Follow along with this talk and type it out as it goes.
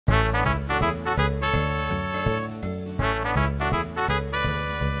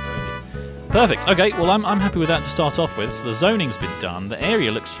Perfect. Okay, well, I'm happy with that to start off with. So the zoning's been done. The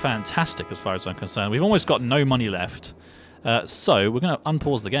area looks fantastic as far as I'm concerned. We've almost got no money left. So we're going to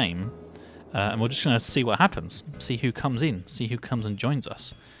unpause the game, and we're just going to see what happens. See who comes in. See who comes and joins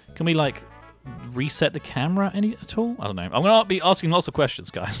us. Can we, like, reset the camera at all? I don't know. I'm going to be asking lots of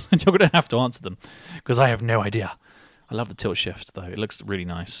questions, guys. And you're going to have to answer them, because I have no idea. I love the tilt shift, though. It looks really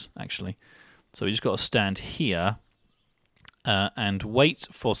nice, actually. So we just got to stand here and wait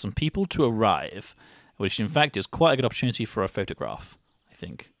for some people to arrive, which in fact is quite a good opportunity for a photograph, I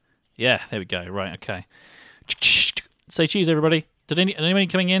think. Yeah, there we go. Right, okay. Say cheese, everybody. Anybody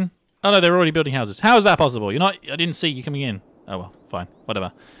coming in? Oh no, they're already building houses. How is that possible? I didn't see you coming in. Oh well, fine,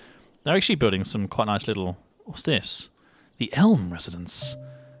 whatever. They're actually building some quite nice little. What's this? The Elm Residence,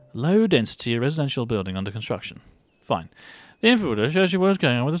 low density residential building under construction. Fine. The info shows you what's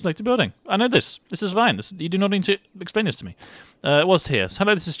going on with this latest building. I know this. This is fine. You do not need to explain this to me. What's here? So,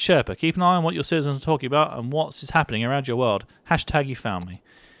 hello, this is Chirper. Keep an eye on what your citizens are talking about and what is happening around your world. Hashtag you found me.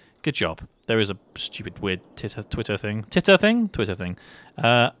 Good job. There is a stupid, weird Twitter thing. Twitter thing.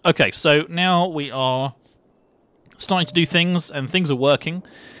 Okay, so now we are starting to do things, and things are working,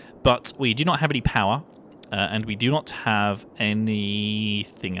 but we do not have any power, and we do not have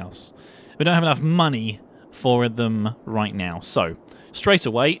anything else. We don't have enough money for them right now. So, straight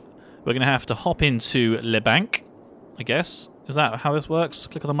away, we're going to have to hop into Le Bank, I guess. Is that how this works?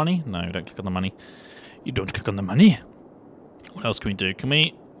 Click on the money? No, don't click on the money. You don't click on the money. What else can we do?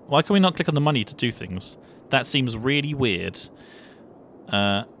 Why can we not click on the money to do things? That seems really weird.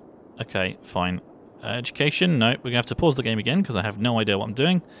 Okay, fine. Education? No, we're going to have to pause the game again because I have no idea what I'm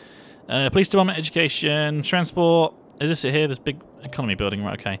doing. Police department, education, transport. Is this it here? This big economy building?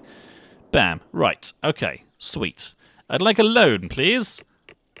 Right, okay. Bam. Right. Okay. Sweet. I'd like a loan, please.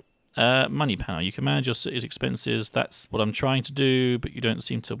 Money panel. You can manage your city's expenses. That's what I'm trying to do, but you don't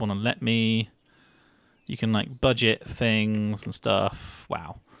seem to want to let me. You can, like, budget things and stuff.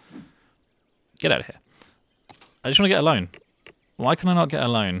 Wow. Get out of here. I just want to get a loan. Why can I not get a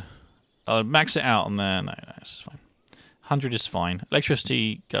loan? I'll max it out on there. No, this is fine. 100 is fine.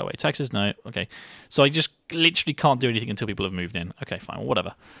 Electricity, go away. Taxes, no. Okay. So I just literally can't do anything until people have moved in. Okay, fine. Well,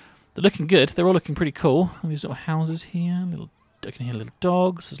 whatever. They're looking good. They're all looking pretty cool. These little houses here. I can hear little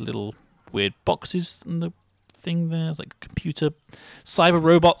dogs. There's little weird boxes in the thing there. It's like computer cyber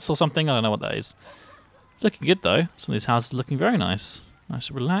robots or something. I don't know what that is. It's looking good though. Some of these houses are looking very nice. Nice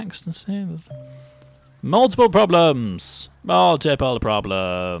and relaxed. And see, there's multiple problems. Multiple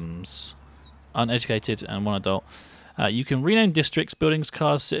problems. Uneducated and one adult. You can rename districts, buildings,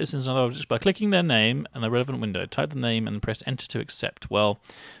 cars, citizens, and other objects by clicking their name and the relevant window. Type the name and press enter to accept. Well,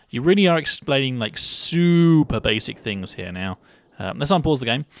 you really are explaining like super basic things here now. Let's unpause the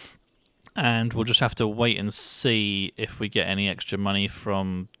game, and we'll just have to wait and see if we get any extra money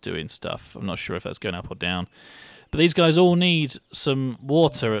from doing stuff. I'm not sure if that's going up or down. But these guys all need some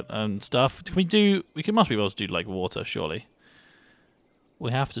water and stuff. Must be able to do like water, surely.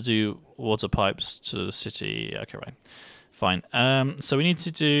 We have to do water pipes to the city. Okay, right. Fine. So we need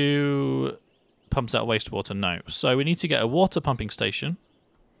to do pumps out wastewater. No. So we need to get a water pumping station.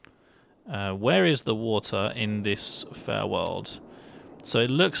 Where is the water in this fair world? So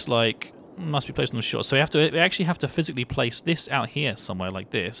it looks like it must be placed on the shore. So we actually have to physically place this out here somewhere like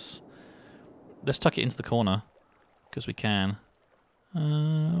this. Let's tuck it into the corner because we can.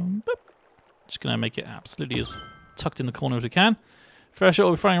 Just gonna make it absolutely as tucked in the corner as we can. Freshwater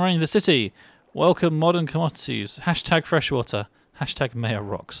will be flying around the city. Welcome modern commodities. Hashtag freshwater. Hashtag mayor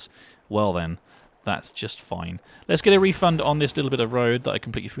rocks. Well then, that's just fine. Let's get a refund on this little bit of road that I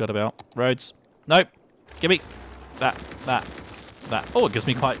completely forgot about. Roads. Nope. Give me that. Oh, it gives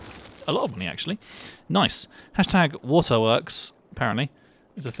me quite a lot of money actually. Nice. Hashtag waterworks, apparently,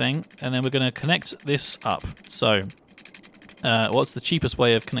 is a thing. And then we're going to connect this up. So, what's the cheapest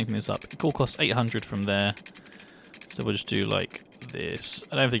way of connecting this up? It all costs 800 from there. So we'll just do like this.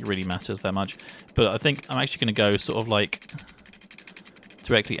 I don't think it really matters that much, but I think I'm actually going to go sort of like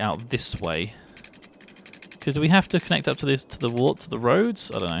directly out this way. Because do we have to connect up to this, to the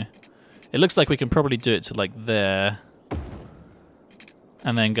roads? I don't know. It looks like we can probably do it to like there,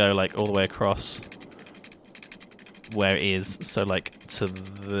 and then go like all the way across where it is. So like to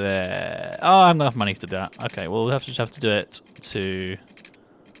there. Oh, I have enough money to do that. Okay, well we'll just have to do it to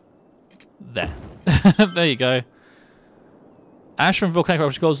there. There you go. Ash from volcanic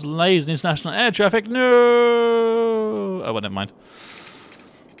eruption causes delays in international air traffic. No! Oh, well, never mind.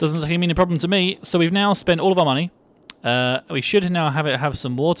 Doesn't exactly mean a problem to me. So we've now spent all of our money. We should now have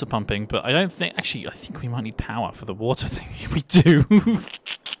some water pumping, but I don't think... Actually, I think we might need power for the water thing. We do.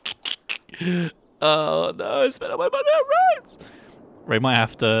 Oh, no. I spent all my money on roads. We might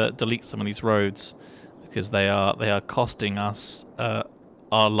have to delete some of these roads because they are costing us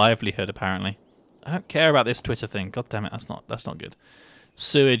our livelihood. Apparently, I don't care about this Twitter thing. God damn it, that's not good.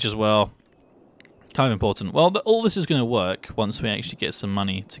 Sewage as well, kind of important. Well, all this is going to work once we actually get some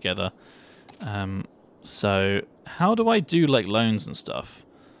money together. So how do I do like loans and stuff?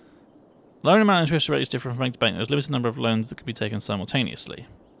 Loan amount and interest rate is different from bank to bank. There's a limited number of loans that can be taken simultaneously.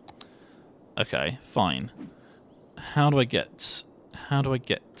 Okay, fine. How do I get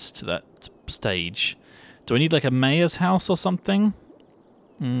to that stage? Do I need like a mayor's house or something?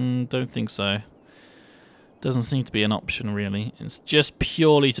 Don't think so. Doesn't seem to be an option really. It's just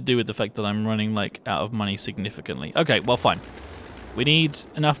purely to do with the fact that I'm running like out of money significantly. Okay, well fine. We need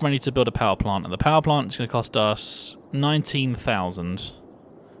enough money to build a power plant, and the power plant is going to cost us 19,000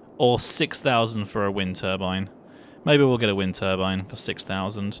 or 6,000 for a wind turbine. Maybe we'll get a wind turbine for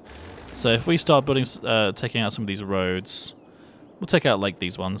 6,000. So if we start building, taking out some of these roads, we'll take out like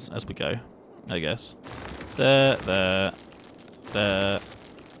these ones as we go, I guess. There.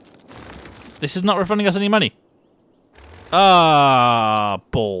 This is not refunding us any money. Ah,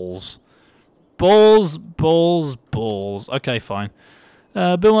 balls. Balls. Okay, fine.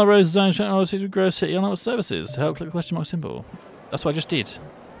 Build my roads, design technology to grow city online services. To help, click the question mark symbol. That's what I just did.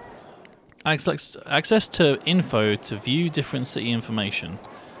 Access to info to view different city information.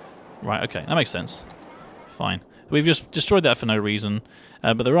 Right, okay, that makes sense. Fine. We've just destroyed that for no reason.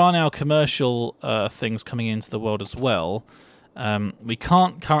 But there are now commercial things coming into the world as well. We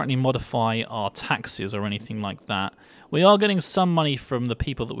can't currently modify our taxes or anything like that. We are getting some money from the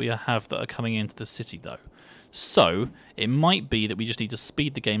people that we have that are coming into the city, though. So, it might be that we just need to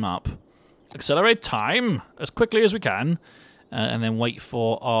speed the game up, accelerate time as quickly as we can, and then wait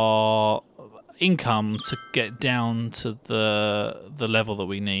for our income to get down to the level that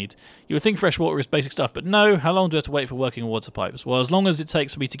we need. You would think fresh water is basic stuff, but no, how long do we have to wait for working water pipes? Well, as long as it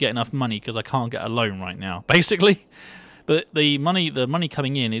takes for me to get enough money, because I can't get a loan right now, basically. But the money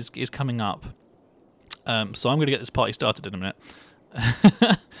coming in is coming up. So I'm going to get this party started in a minute.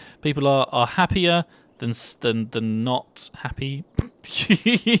 People are happier than not happy.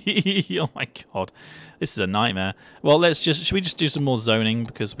 Oh my god, this is a nightmare. Well, should we just do some more zoning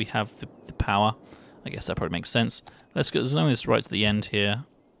because we have the power? I guess that probably makes sense. Let's zone this right to the end here,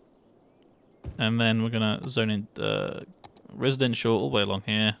 and then we're gonna zone in residential all the way along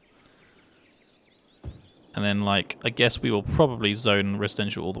here. And then, like, I guess we will probably zone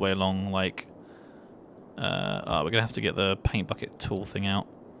residential all the way along, like... we're going to have to get the paint bucket tool thing out.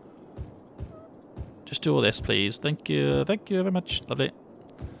 Just do all this, please. Thank you. Thank you very much. Lovely.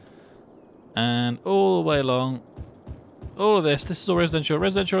 And all the way along. All of this. This is all residential.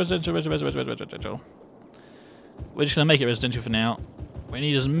 Residential. We're just going to make it residential for now. We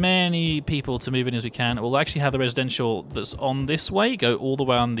need as many people to move in as we can. We'll actually have the residential that's on this way go all the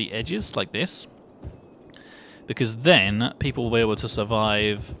way on the edges, like this. Because then people will be able to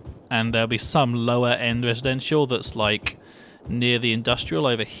survive, and there'll be some lower end residential that's like near the industrial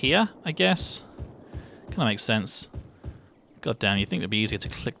over here, I guess. Kind of makes sense. God damn, you think it'd be easier to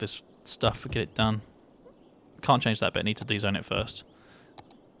click this stuff and get it done. Can't change that bit, need to dezone it first.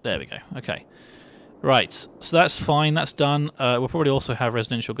 There we go, okay. Right, so that's fine, that's done. We'll probably also have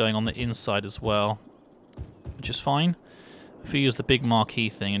residential going on the inside as well, which is fine. If we use the big marquee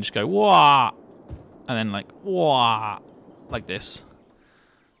thing and just go, wah! And then like, wah, like this.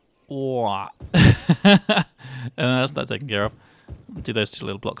 Wah. And that's that taken care of. Do those two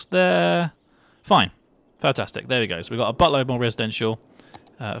little blocks there. Fine. Fantastic. There we go. So we've got a buttload more residential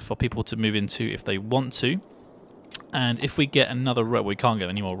for people to move into if they want to. And if we get another road, we can't get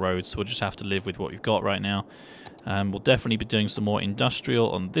any more roads, so we'll just have to live with what we've got right now. We'll definitely be doing some more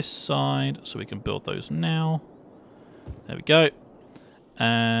industrial on this side, so we can build those now. There we go.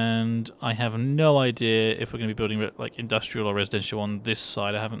 And I have no idea if we're going to be building like industrial or residential on this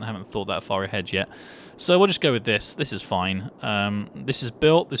side. I haven't thought that far ahead yet. So we'll just go with this. This is fine. This is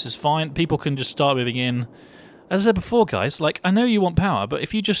built. This is fine. People can just start moving in. As I said before, guys, like, I know you want power, but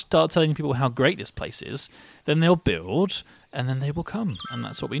if you just start telling people how great this place is, then they'll build, and then they will come. And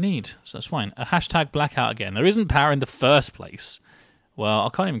that's what we need. So that's fine. A hashtag blackout again. There isn't power in the first place. Well, I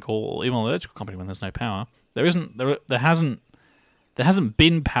can't even call even an electrical company when there's no power. There hasn't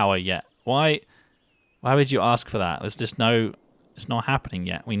been power yet. Why would you ask for that? There's just no... It's not happening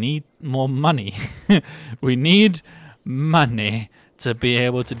yet. We need more money. We need money to be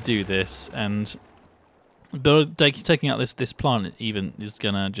able to do this. And taking out this plant even is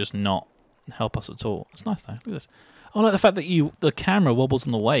going to just not help us at all. It's nice though. Look at this. Oh, like the fact that the camera wobbles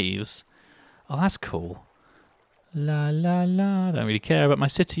on the waves. Oh, that's cool. La la la. I don't really care about my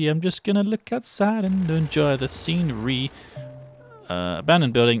city. I'm just going to look outside and enjoy the scenery.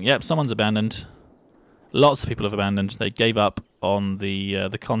 Abandoned building. Yep, someone's abandoned. Lots of people have abandoned. They gave up on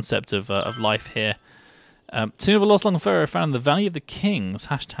the concept of life here. Tomb of a Lost Long Pharaoh found in the Valley of the Kings.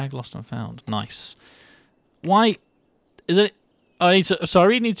 Hashtag lost and found. Nice. Why is it? I need to. So I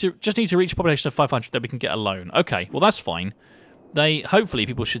really need to reach a population of 500 that we can get a loan. Okay, well that's fine. Hopefully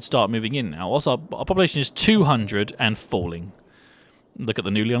people should start moving in now. Also, our population is 200 and falling. Look at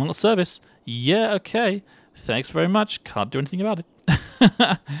the newly unlocked service. Yeah, okay. Thanks very much. Can't do anything about it.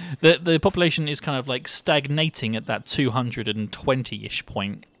 The population is kind of like stagnating at that 220-ish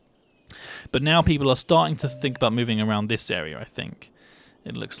point. But now people are starting to think about moving around this area, I think.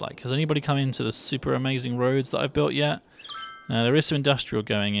 It looks like. Has anybody come into the super amazing roads that I've built yet? No, there is some industrial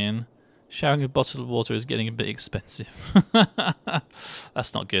going in. Showering with bottled water is getting a bit expensive.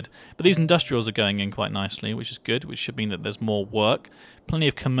 That's not good. But these industrials are going in quite nicely, which is good, which should mean that there's more work. Plenty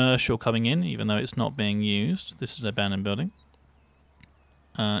of commercial coming in, even though it's not being used. This is an abandoned building.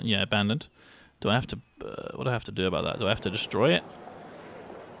 Yeah, abandoned. Do I have to... what do I have to do about that? Do I have to destroy it?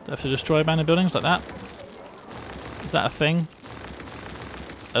 Do I have to destroy abandoned buildings like that? Is that a thing?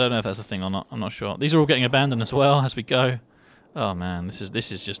 I don't know if that's a thing or not. I'm not sure. These are all getting abandoned as well as we go. Oh man, this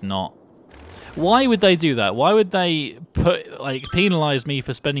is just not... Why would they do that? Why would they penalize me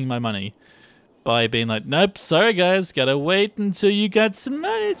for spending my money by being like, nope, sorry guys, gotta wait until you got some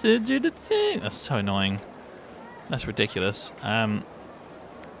money to do the thing? That's so annoying. That's ridiculous.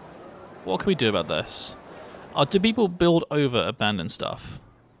 What can we do about this? Do people build over abandoned stuff?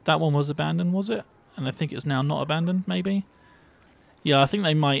 That one was abandoned, was it? And I think it's now not abandoned, maybe? Yeah, I think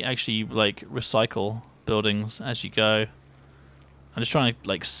they might actually like recycle buildings as you go. I'm just trying to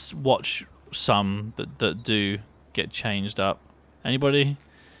like watch some that do get changed up. Anybody?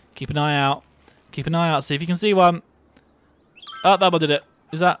 Keep an eye out. Keep an eye out. See if you can see one. Oh, that one did it.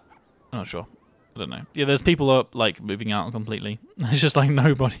 Is that? I'm not sure. I don't know. Yeah, there's people like moving out completely. There's just like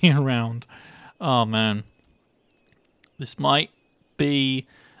nobody around. Oh man, this might be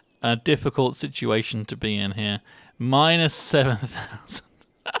a difficult situation to be in here. Minus 7,000.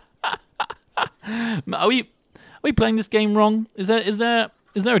 Are we playing this game wrong? Is there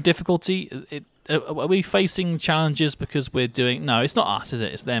a difficulty? Are we facing challenges because we're doing... No, it's not us, is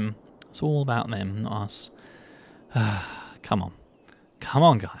it? It's them. It's all about them, not us. Come on. Come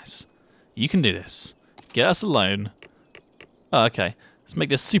on, guys. You can do this. Get us a loan. Oh, okay. Let's make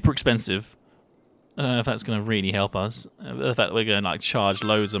this super expensive. I don't know if that's going to really help us. The fact that we're going to like charge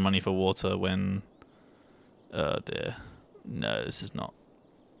loads of money for water when... Oh, dear. No, this is not...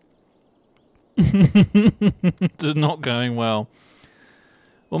 This is not going well.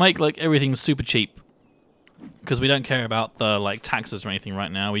 We'll make like everything super cheap because we don't care about the like taxes or anything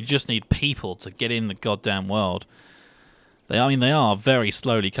right now. We just need people to get in the goddamn world. They are very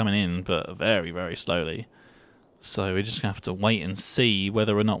slowly coming in, but very, very slowly. So we're just gonna have to wait and see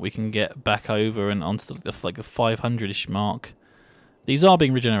whether or not we can get back over and onto the 500-ish mark. These are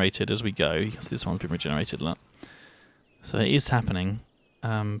being regenerated as we go. You can see this one's been regenerated, look. So it is happening.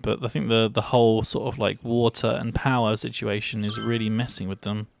 But I think the whole sort of like water and power situation is really messing with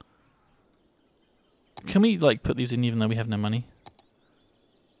them. Can we like put these in even though we have no money?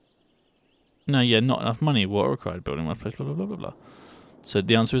 No, yeah, not enough money. Water required building my place, blah, blah, blah, blah, blah. So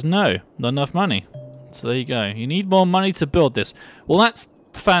the answer is no, not enough money. So there you go. You need more money to build this. Well, that's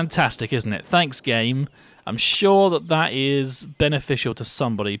fantastic, isn't it? Thanks, game. I'm sure that is beneficial to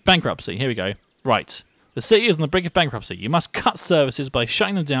somebody. Bankruptcy, here we go. Right. The city is on the brink of bankruptcy. You must cut services by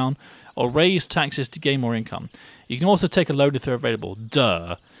shutting them down or raise taxes to gain more income. You can also take a loan if they're available.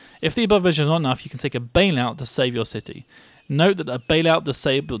 Duh. If the above measure is not enough, you can take a bailout to save your city. Note that a bailout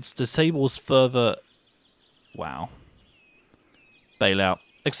disables further... Wow. Bailout.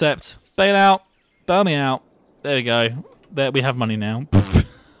 Accept. Bailout. Bail me out. There we go. There we have money now.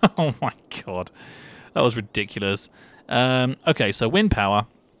 Oh my god. That was ridiculous. Okay, so wind power.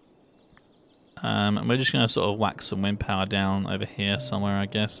 And we're just going to sort of whack some wind power down over here somewhere, I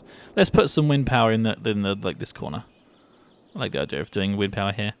guess. Let's put some wind power in the like this corner. I like the idea of doing wind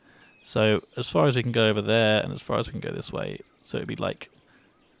power here. So as far as we can go over there, and as far as we can go this way, so it'd be like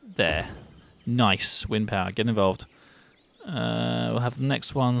there. Nice wind power. Get involved. We'll have the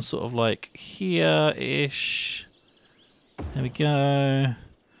next one sort of like here-ish. There we go. And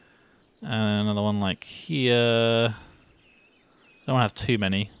another one like here. Don't want to have too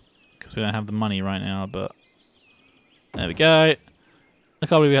many, because we don't have the money right now, but there we go. I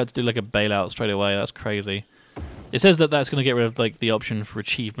can't believe we had to do like a bailout straight away. That's crazy. It says that that's going to get rid of like the option for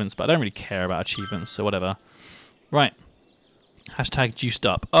achievements, but I don't really care about achievements, so whatever. Right. Hashtag juiced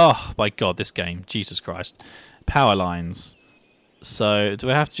up. Oh my god, this game. Jesus Christ. Power lines. So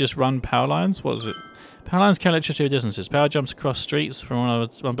do I have to just run power lines? What is it? Power lines carry electricity over distances. Power jumps across streets from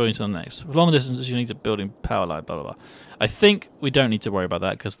one building to the next. For long distances, you need to build in power line, blah, blah, blah. I think we don't need to worry about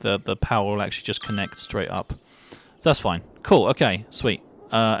that because the power will actually just connect straight up. So that's fine. Cool, okay, sweet.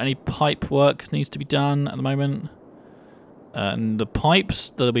 Any pipe work needs to be done at the moment. And the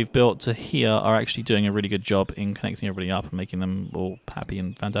pipes that we've built to here are actually doing a really good job in connecting everybody up and making them all happy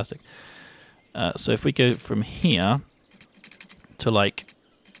and fantastic. So if we go from here to like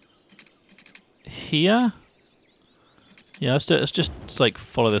here, yeah, let's just like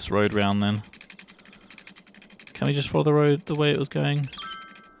follow this road round then. Can we just follow the road the way it was going?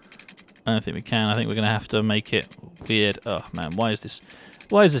 I don't think we can. I think we're gonna have to make it weird. Oh man, why is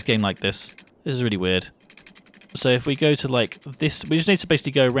this game like this? This is really weird. So if we go to like this, we just need to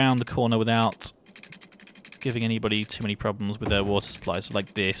basically go around the corner without giving anybody too many problems with their water supply. So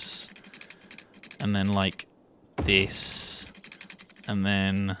like this, and then like this, and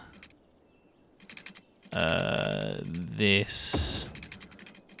then this.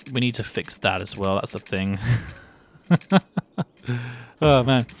 We need to fix that as well. That's the thing. Oh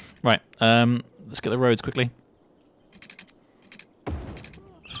man. Right. Let's get the roads quickly.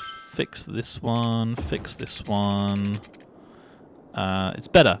 Fix this one. Fix this one. It's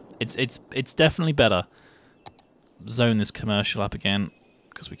better. It's definitely better. Zone this commercial up again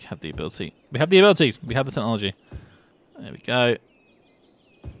because we have the ability. We have the abilities. We have the technology. There we go.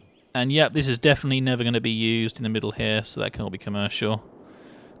 And yep, this is definitely never going to be used in the middle here, so that can all be commercial.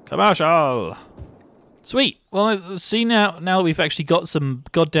 Commercial. Sweet. Well, see now that we've actually got some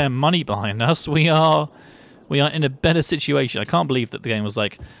goddamn money behind us, we are in a better situation. I can't believe that the game was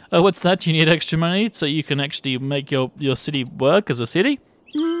like, oh, what's that? You need extra money so you can actually make your city work as a city?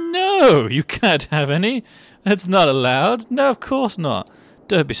 No, you can't have any. That's not allowed. No, of course not.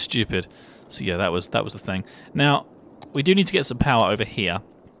 Don't be stupid. So yeah, that was the thing. Now, we do need to get some power over here.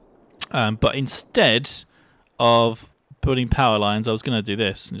 But instead of putting power lines, I was going to do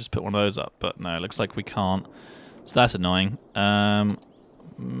this and just put one of those up. But no, it looks like we can't. So that's annoying. How's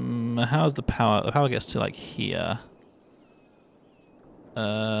the power? The power gets to like here.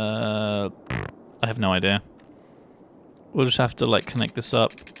 I have no idea. We'll just have to like connect this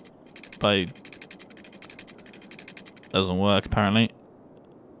up by... Doesn't work apparently.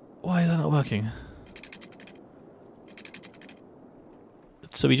 Why is that not working?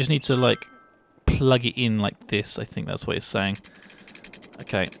 So we just need to like plug it in like this. I think that's what it's saying.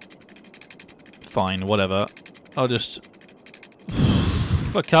 Okay. Fine, whatever. I'll just...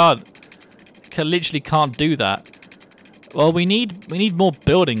 I can't. Literally can't do that. Well, we need more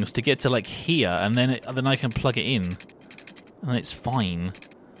buildings to get to like here, and then I can plug it in, and it's fine.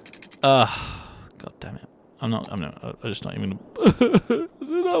 God damn it! I'm just not even. It's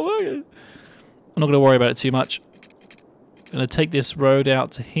not working. I'm not gonna worry about it too much. I'm gonna take this road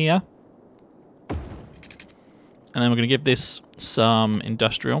out to here, and then we're gonna give this some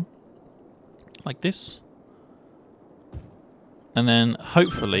industrial, like this, and then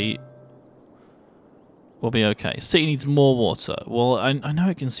hopefully we'll be okay. City needs more water. Well, I know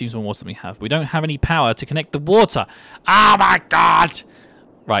it consumes more water than we have. We don't have any power to connect the water. Oh my god!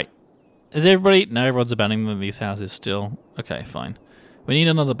 Right. Is everybody... No, everyone's abandoning these houses still. Okay, fine. We need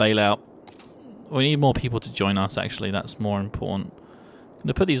another bailout. We need more people to join us, actually. That's more important. I'm going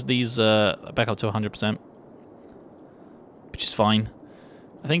to put these back up to 100%. Which is fine.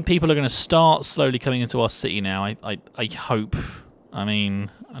 I think people are going to start slowly coming into our city now. I hope. I mean,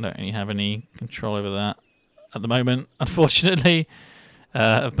 I don't really have any control over that at the moment, unfortunately,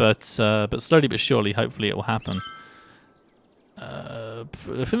 but slowly but surely, hopefully, it will happen. I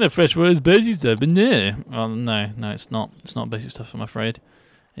think the fresh water is basic stuff, but no. Well, no, it's not. It's not basic stuff, I'm afraid.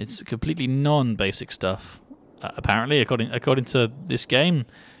 It's completely non-basic stuff. Apparently, according to this game,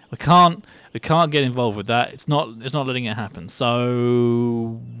 we can't get involved with that. It's not letting it happen.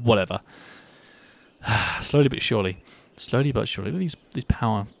 So whatever. Slowly but surely. Slowly but surely. Look at these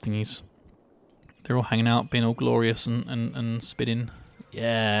power thingies. They're all hanging out, being all glorious and spitting.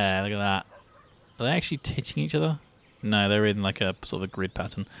 Yeah, look at that. Are they actually hitting each other? No, they're in like a sort of a grid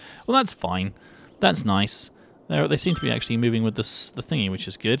pattern. Well, that's fine. That's nice. They seem to be actually moving with the thingy, which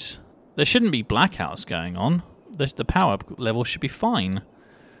is good. There shouldn't be blackouts going on. The power level should be fine.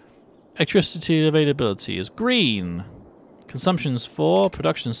 Electricity availability is green. Consumption's 4,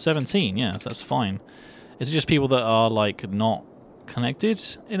 production's 17. Yeah, that's fine. Is it just people that are like not connected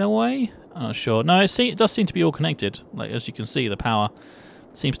in a way? I'm not sure. No, it does seem to be all connected. Like as you can see, the power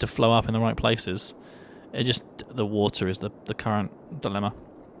seems to flow up in the right places. It just the water is the current dilemma.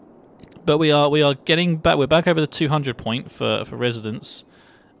 But we are getting back. We're back over the 200 point for residents,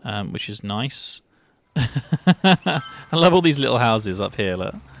 which is nice. I love all these little houses up here.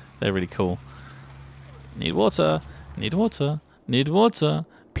 Look, they're really cool. Need water. Need water. Need water.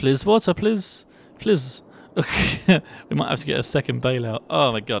 Please water, please. Please. We might have to get a second bailout.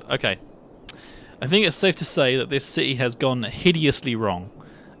 Oh my god. Okay. I think it's safe to say that this city has gone hideously wrong.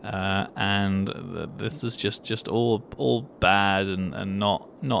 And this is just all bad and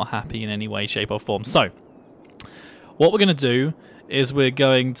not happy in any way, shape or form. So, what we're going to do is we're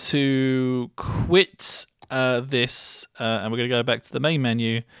going to quit this, and we're going to go back to the main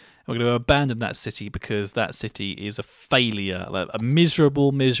menu. And we're going to abandon that city because that city is a failure, like a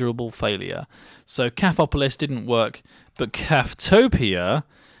miserable failure. So Cathopolis didn't work, but Cathtopia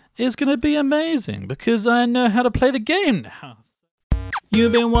is going to be amazing because I know how to play the game now.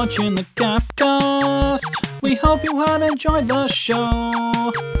 You've been watching the Cathcast. We hope you have enjoyed the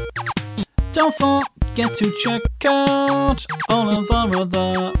show. Don't forget to check out all of our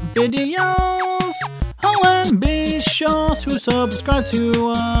other videos. Oh, and be sure to subscribe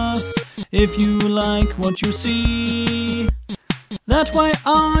to us if you like what you see. That way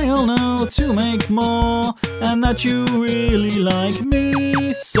I'll know to make more and that you really like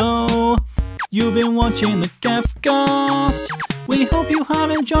me. So, you've been watching the Cathcast. We hope you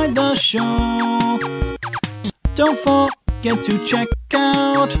have enjoyed the show. Don't forget to check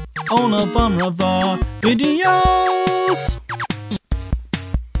out all of our other videos.